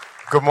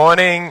Good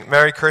morning,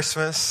 Merry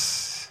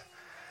Christmas.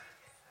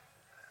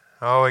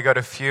 Oh, we got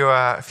a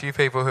few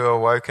people who are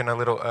woken a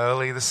little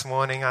early this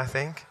morning, I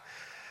think.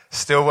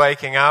 Still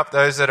waking up,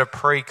 those that are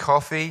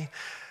pre-coffee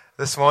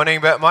this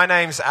morning. But my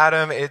name's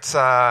Adam. It's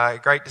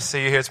great to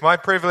see you here. It's my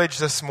privilege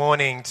this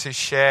morning to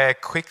share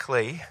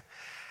quickly,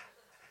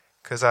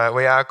 because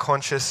we are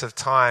conscious of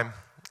time.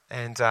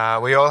 And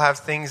we all have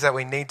things that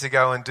we need to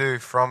go and do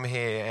from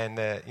here. And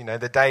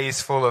the day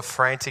is full of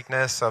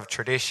franticness, of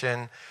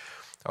tradition,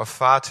 of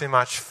far too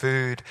much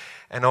food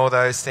and all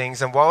those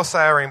things. And whilst they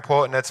are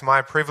important, it's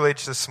my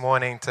privilege this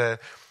morning to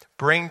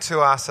bring to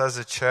us as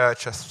a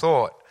church a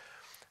thought,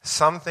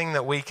 something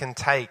that we can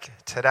take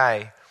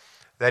today,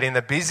 that in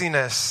the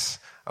busyness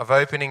of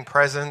opening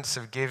presents,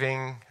 of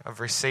giving, of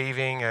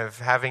receiving, of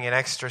having an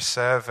extra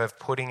serve of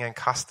pudding and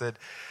custard,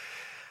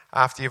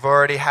 after you've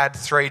already had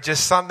 3,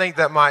 just something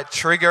that might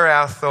trigger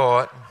our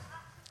thought.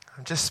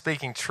 I'm just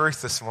speaking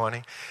truth this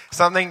morning.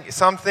 Something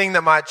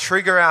that might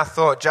trigger our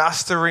thought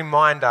just to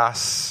remind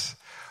us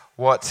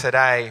what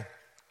today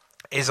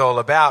is all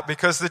about.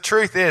 Because the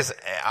truth is,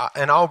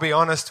 and I'll be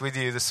honest with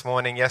you this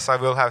morning, yes, I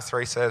will have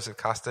 3 serves of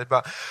custard,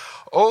 but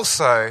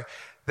also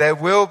there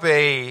will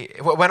be,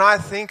 when I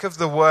think of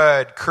the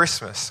word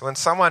Christmas, when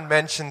someone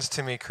mentions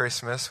to me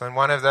Christmas, when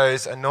one of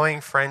those annoying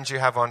friends you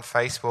have on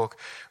Facebook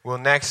will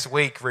next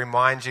week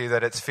remind you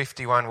that it's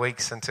 51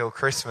 weeks until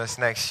Christmas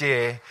next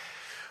year,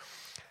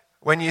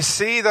 when you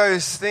see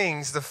those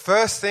things, the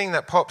first thing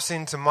that pops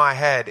into my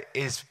head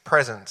is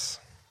presents.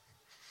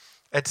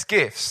 It's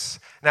gifts.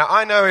 Now,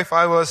 I know if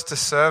I was to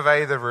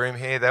survey the room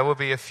here, there will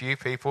be a few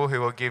people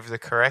who will give the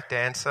correct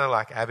answer,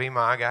 like Abby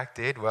Margak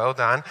did. Well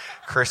done.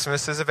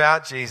 Christmas is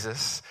about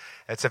Jesus.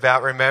 It's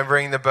about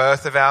remembering the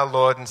birth of our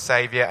Lord and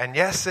Savior. And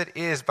yes, it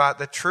is. But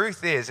the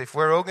truth is, if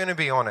we're all going to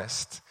be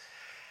honest,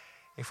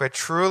 if we're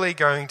truly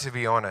going to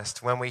be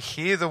honest, when we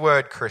hear the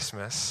word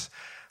Christmas,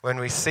 when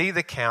we see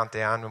the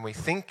countdown, when we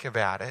think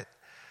about it,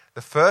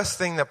 the first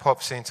thing that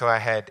pops into our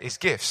head is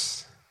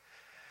gifts.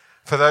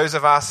 For those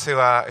of us who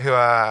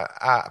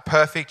are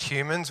perfect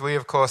humans, we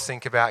of course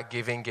think about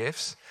giving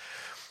gifts.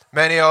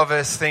 Many of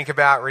us think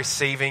about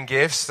receiving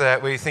gifts,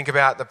 that we think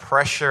about the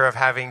pressure of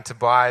having to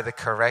buy the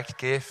correct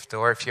gift,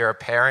 or if you're a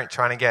parent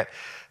trying to get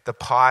the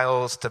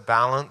piles to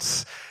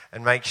balance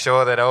and make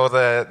sure that all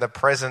the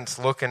presents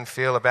look and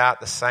feel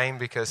about the same,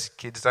 because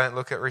kids don't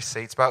look at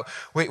receipts. But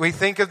we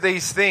think of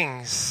these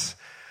things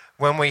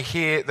when we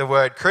hear the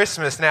word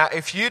Christmas. Now,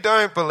 if you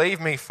don't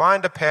believe me,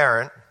 find a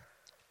parent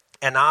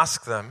and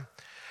ask them,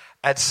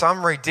 at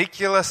some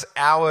ridiculous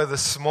hour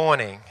this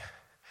morning,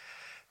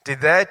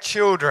 did their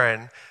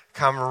children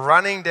come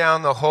running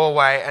down the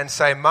hallway and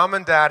say, "Mum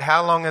and Dad,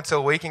 how long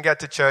until we can get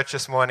to church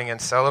this morning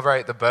and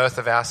celebrate the birth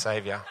of our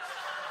Savior?"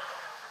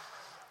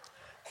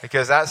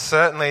 Because that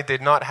certainly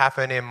did not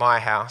happen in my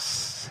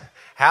house.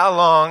 How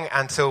long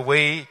until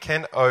we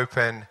can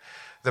open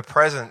the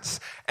presents?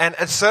 And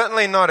it's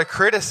certainly not a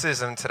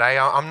criticism today.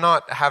 I'm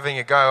not having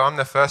a go. I'm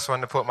the first one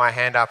to put my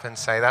hand up and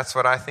say that's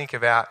what I think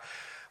about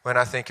when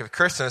I think of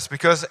Christmas,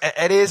 because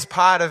it is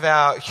part of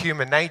our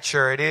human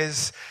nature. It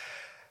is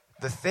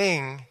the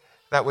thing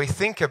that we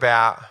think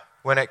about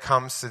when it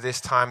comes to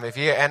this time of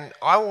year. And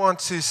I want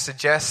to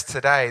suggest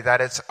today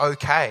that it's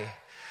okay.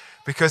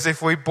 Because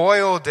if we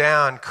boil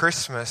down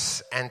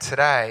Christmas and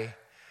today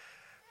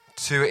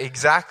to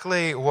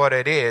exactly what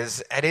it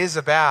is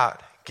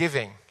about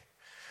giving.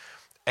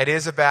 It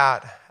is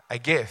about a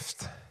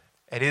gift.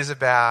 It is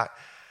about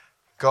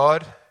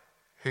God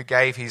who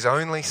gave his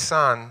only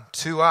Son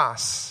to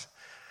us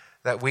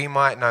that we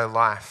might know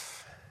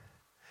life,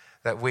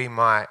 that we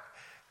might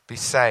be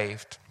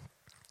saved.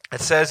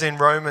 It says in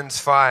Romans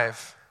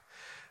 5,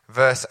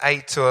 verse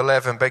 8 to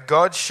 11, "But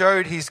God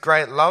showed his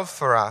great love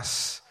for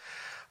us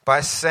by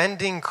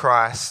sending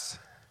Christ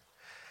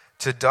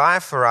to die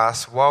for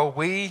us while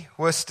we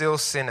were still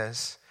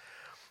sinners.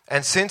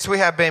 And since we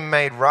have been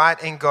made right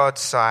in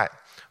God's sight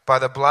by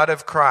the blood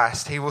of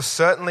Christ, he will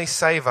certainly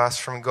save us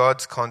from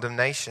God's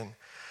condemnation.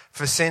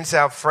 For since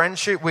our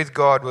friendship with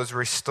God was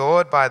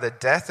restored by the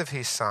death of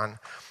his Son,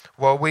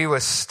 while we were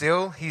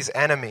still his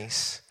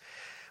enemies,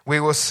 we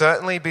will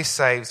certainly be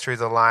saved through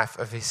the life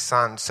of his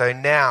Son. So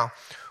now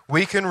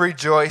we can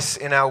rejoice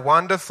in our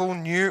wonderful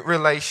new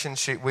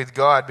relationship with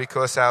God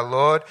because our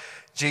Lord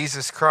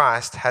Jesus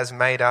Christ has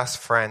made us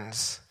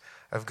friends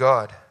of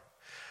God."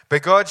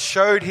 But God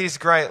showed his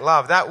great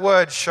love. That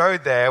word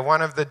 "showed" there,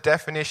 one of the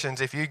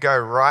definitions, if you go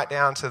right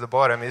down to the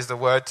bottom, is the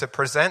word to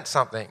present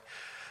something.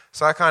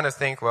 So I kind of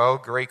think, well,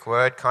 Greek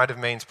word kind of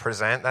means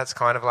present. That's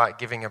kind of like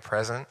giving a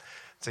present.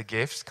 It's a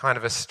gift, kind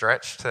of a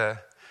stretch to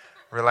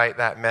relate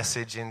that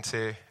message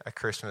into a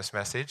Christmas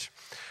message.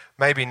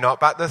 Maybe not,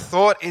 but the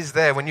thought is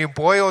there. When you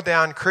boil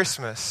down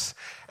Christmas,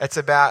 it's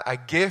about a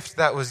gift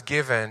that was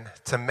given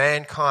to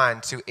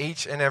mankind, to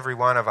each and every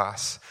one of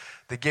us.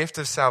 The gift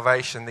of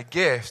salvation, the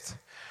gift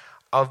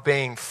of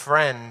being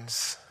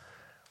friends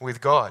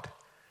with God.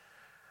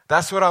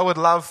 That's what I would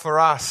love for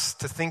us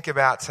to think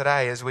about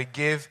today as we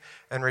give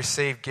and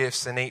receive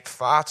gifts and eat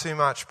far too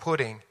much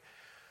pudding,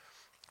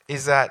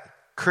 is that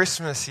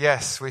Christmas,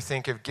 yes, we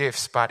think of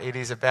gifts, but it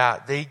is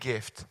about the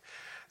gift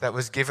that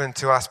was given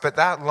to us. But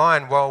that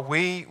line, while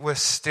we were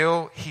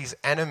still his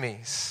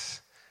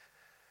enemies,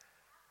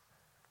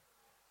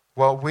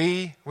 while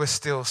we were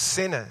still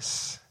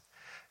sinners,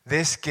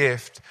 this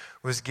gift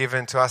was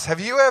given to us.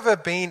 Have you ever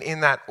been in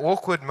that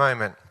awkward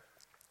moment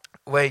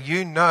where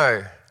you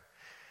know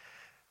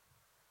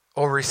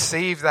or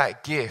receive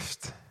that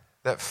gift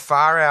that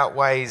far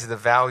outweighs the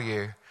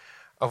value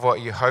of what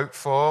you hoped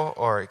for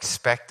or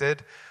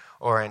expected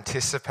or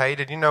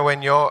anticipated? You know,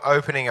 when you're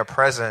opening a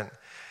present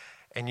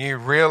and you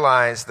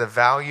realize the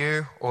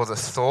value or the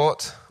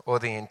thought or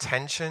the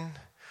intention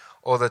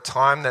or the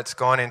time that's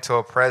gone into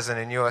a present,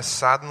 and you are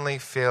suddenly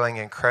feeling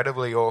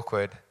incredibly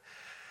awkward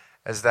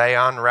as they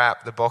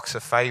unwrap the box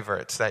of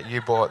favorites that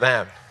you bought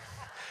them.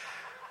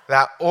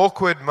 That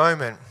awkward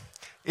moment.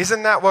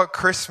 Isn't that what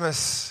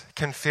Christmas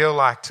can feel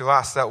like to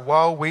us? That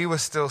while we were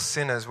still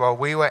sinners, while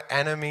we were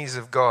enemies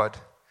of God,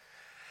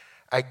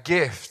 a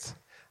gift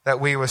that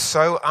we were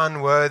so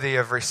unworthy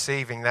of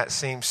receiving, that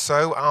seemed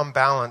so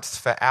unbalanced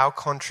for our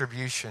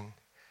contribution,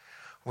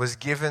 was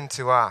given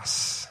to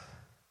us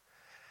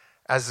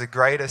as the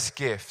greatest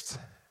gift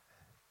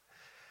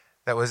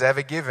that was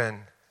ever given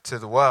to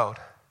the world.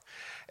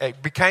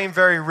 It became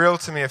very real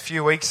to me a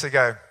few weeks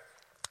ago.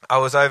 I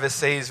was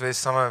overseas with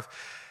some of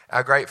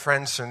our great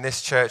friends from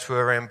this church. We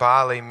were in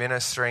Bali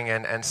ministering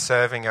and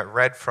serving at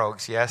Red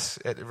Frogs. Yes,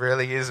 it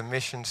really is a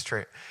missions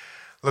trip.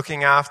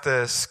 Looking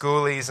after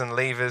schoolies and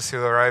leavers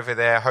who are over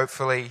there,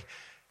 hopefully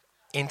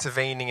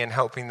intervening and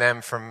helping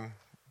them from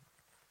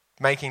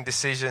making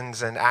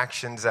decisions and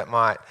actions that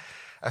might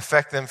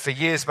affect them for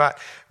years. But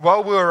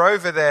while we were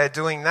over there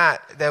doing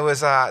that, there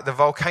was the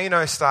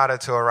volcano started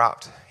to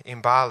erupt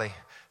in Bali,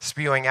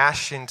 spewing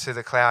ash into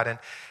the cloud.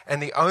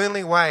 And the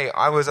only way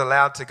I was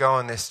allowed to go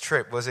on this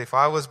trip was if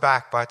I was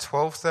back by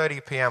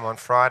 12:30 p.m. on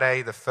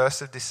Friday, the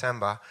 1st of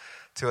December,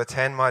 to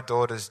attend my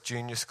daughter's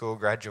junior school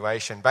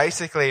graduation.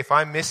 Basically, if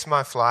I missed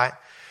my flight,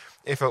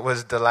 if it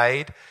was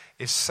delayed,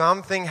 if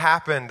something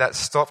happened that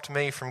stopped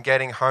me from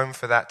getting home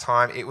for that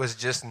time, it was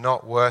just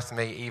not worth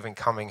me even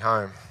coming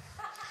home.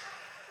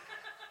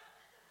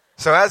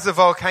 So as the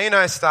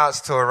volcano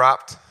starts to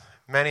erupt,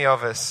 many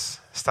of us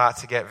start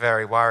to get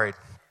very worried.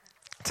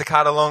 To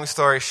cut a long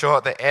story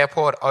short, the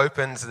airport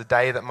opens the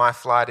day that my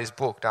flight is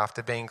booked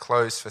after being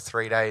closed for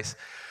 3 days.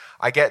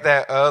 I get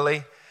there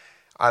early.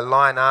 I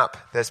line up.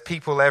 There's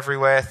people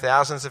everywhere,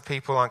 thousands of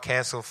people on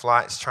cancelled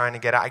flights trying to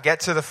get out. I get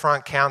to the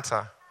front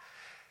counter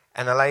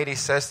and the lady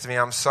says to me,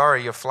 "I'm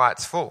sorry, your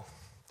flight's full."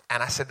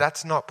 And I said,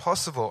 "That's not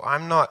possible.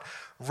 I'm not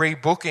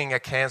rebooking a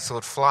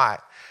cancelled flight.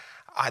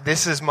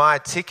 This is my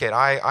ticket.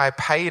 I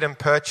paid and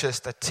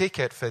purchased a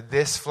ticket for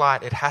this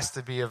flight. It has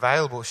to be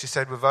available." She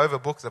said, "We've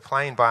overbooked the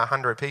plane by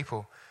 100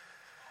 people.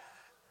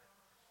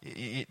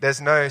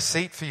 There's no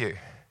seat for you."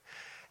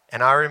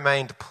 And I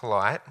remained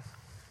polite.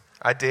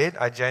 I did.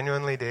 I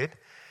genuinely did.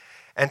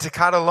 And to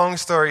cut a long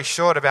story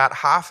short, about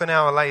half an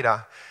hour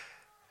later,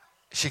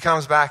 she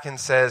comes back and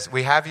says,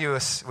 we have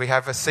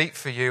a seat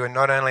for you, and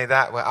not only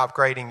that, we're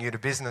upgrading you to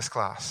business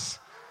class."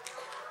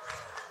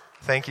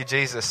 Thank you,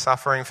 Jesus,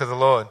 suffering for the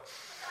Lord.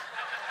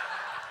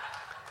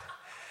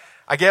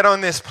 I get on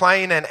this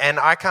plane and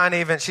I can't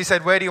even, she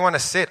said, "Where do you want to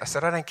sit?" I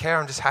said, "I don't care.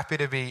 I'm just happy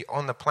to be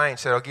on the plane."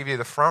 She said, "I'll give you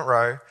the front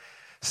row,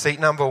 seat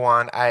number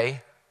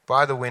 1A,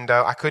 by the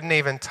window." I couldn't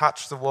even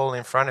touch the wall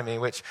in front of me,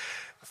 which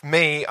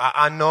me,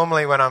 I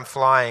normally when I'm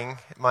flying,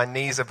 my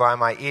knees are by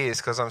my ears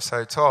because I'm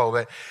so tall.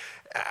 But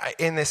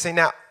in this thing,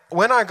 now,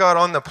 when I got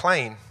on the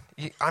plane,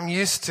 I'm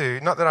used to,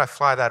 not that I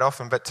fly that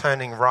often, but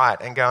turning right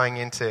and going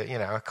into,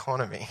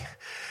 economy.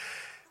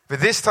 But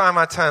this time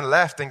I turn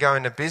left and go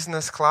into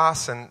business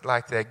class, and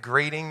like they're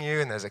greeting you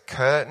and there's a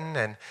curtain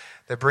and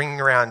they're bringing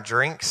around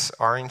drinks,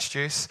 orange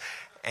juice.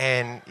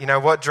 And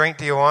what drink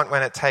do you want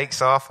when it takes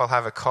off? I'll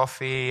have a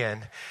coffee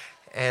and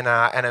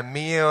a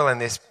meal, and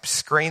this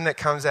screen that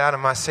comes out of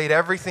my seat.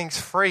 Everything's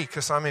free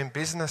because I'm in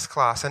business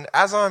class. And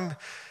as I'm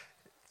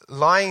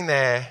lying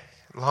there,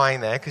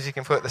 because you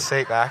can put the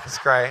seat back, it's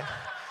great.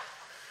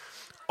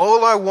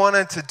 All I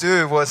wanted to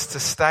do was to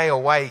stay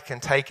awake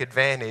and take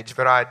advantage,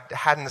 but I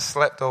hadn't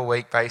slept all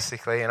week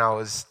basically, and I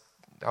was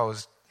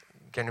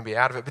going to be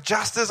out of it. But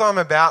just as I'm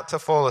about to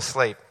fall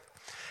asleep,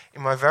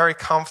 in my very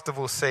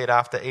comfortable seat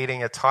after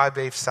eating a Thai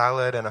beef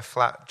salad and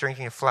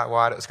drinking a flat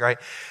white, it was great,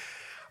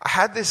 I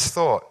had this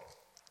thought,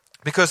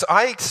 because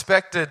I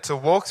expected to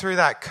walk through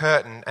that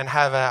curtain and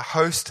have a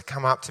host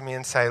come up to me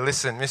and say,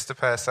 "Listen, Mr.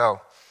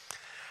 Purcell,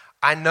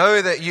 I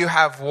know that you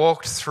have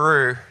walked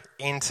through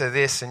into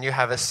this and you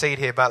have a seat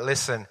here, but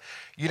listen,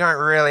 you don't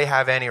really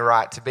have any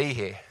right to be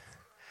here.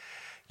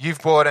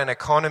 You've bought an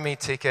economy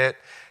ticket.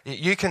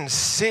 You can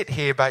sit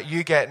here, but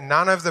you get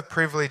none of the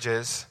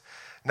privileges,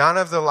 none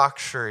of the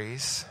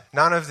luxuries,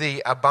 none of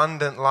the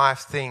abundant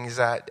life things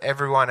that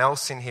everyone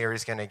else in here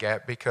is going to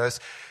get, because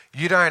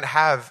you don't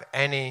have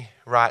any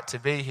right to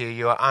be here.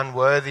 You are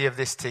unworthy of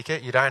this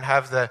ticket. You don't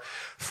have the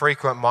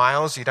frequent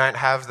miles. You don't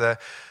have the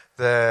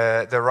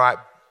right.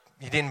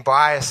 You didn't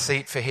buy a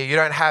seat for here. You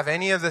don't have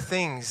any of the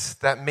things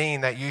that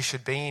mean that you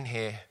should be in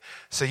here.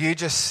 So you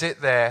just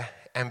sit there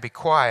and be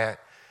quiet,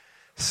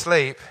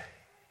 sleep,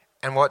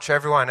 and watch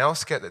everyone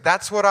else get it.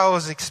 That's what I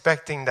was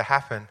expecting to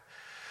happen.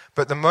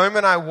 But the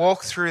moment I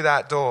walked through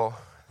that door,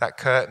 that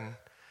curtain,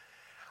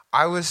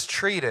 I was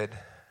treated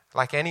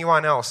like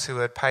anyone else who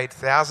had paid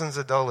thousands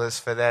of dollars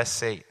for their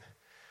seat.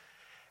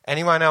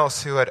 Anyone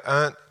else who had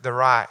earned the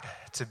right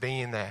to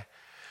be in there.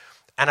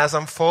 And as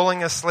I'm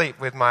falling asleep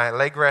with my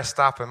leg rest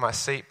up and my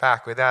seat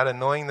back without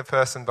annoying the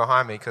person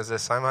behind me because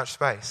there's so much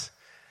space,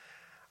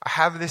 I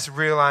have this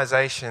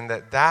realization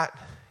that that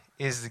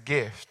is the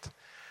gift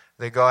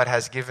that God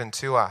has given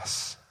to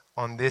us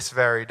on this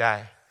very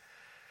day.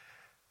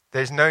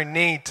 There's no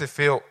need to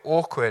feel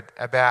awkward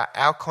about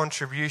our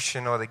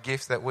contribution or the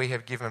gift that we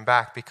have given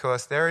back,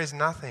 because there is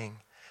nothing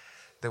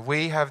that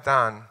we have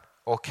done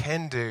or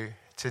can do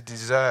to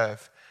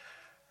deserve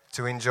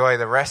to enjoy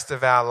the rest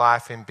of our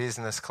life in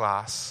business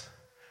class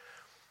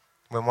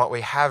when what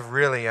we have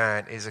really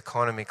earned is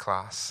economy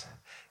class,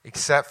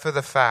 except for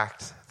the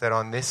fact that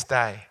on this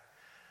day,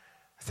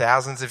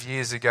 thousands of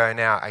years ago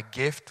now, a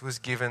gift was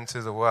given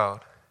to the world.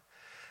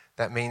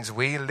 That means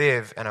we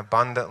live an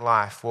abundant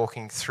life,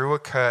 walking through a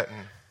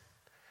curtain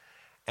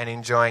and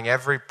enjoying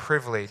every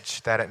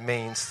privilege that it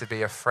means to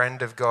be a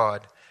friend of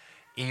God,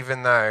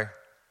 even though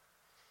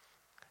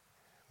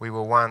we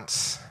were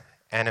once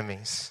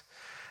enemies.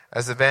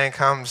 As the band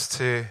comes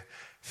to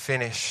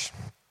finish,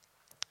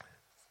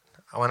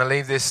 I want to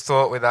leave this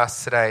thought with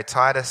us today.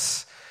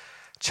 Titus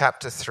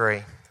chapter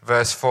 3,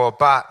 verse 4.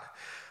 But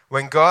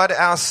when God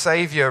our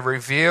Savior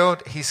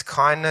revealed his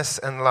kindness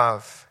and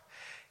love,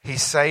 he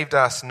saved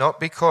us not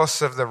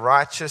because of the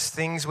righteous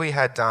things we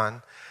had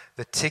done,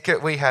 the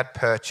ticket we had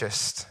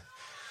purchased,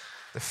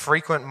 the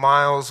frequent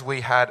miles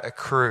we had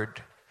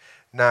accrued.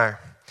 No,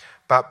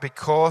 but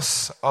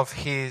because of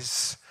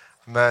his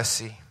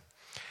mercy.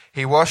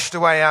 He washed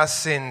away our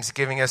sins,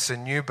 giving us a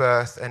new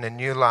birth and a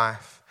new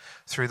life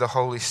through the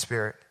Holy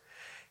Spirit.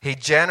 He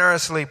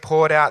generously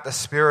poured out the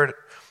Spirit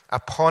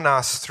upon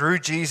us through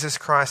Jesus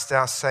Christ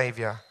our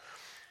Savior.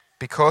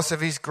 Because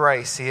of his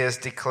grace, he has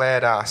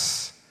declared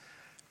us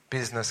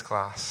business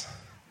class,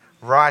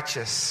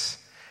 righteous,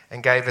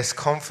 and gave us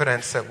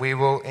confidence that we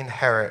will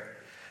inherit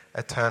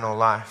eternal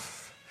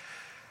life.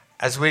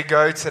 As we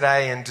go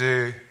today and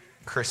do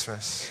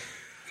Christmas,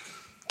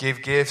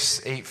 give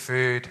gifts, eat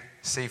food,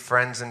 see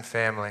friends and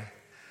family,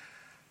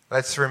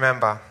 let's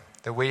remember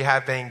that we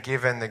have been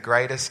given the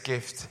greatest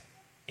gift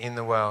in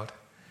the world,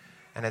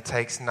 and it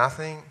takes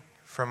nothing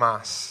from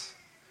us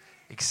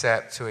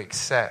except to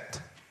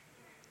accept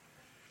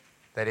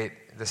that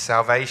the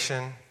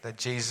salvation that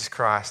Jesus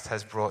Christ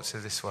has brought to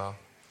this world.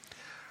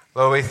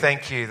 Lord, we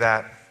thank you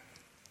that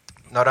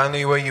not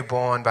only were you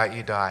born, but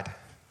you died,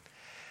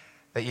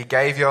 that you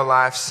gave your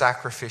life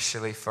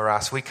sacrificially for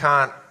us. We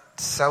can't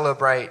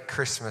celebrate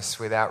Christmas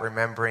without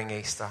remembering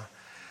Easter.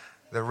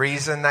 The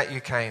reason that you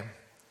came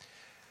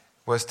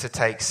was to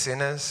take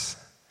sinners,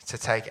 to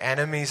take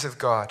enemies of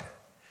God,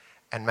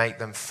 and make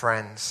them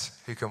friends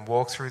who can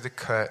walk through the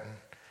curtain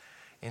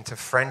into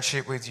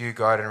friendship with you,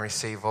 God, and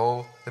receive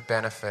all the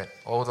benefit,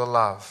 all the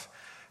love,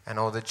 and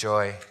all the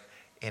joy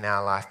in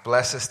our life.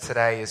 Bless us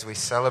today as we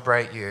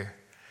celebrate you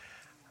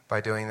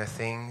by doing the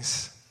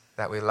things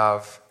that we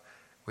love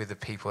with the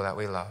people that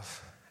we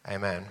love.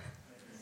 Amen.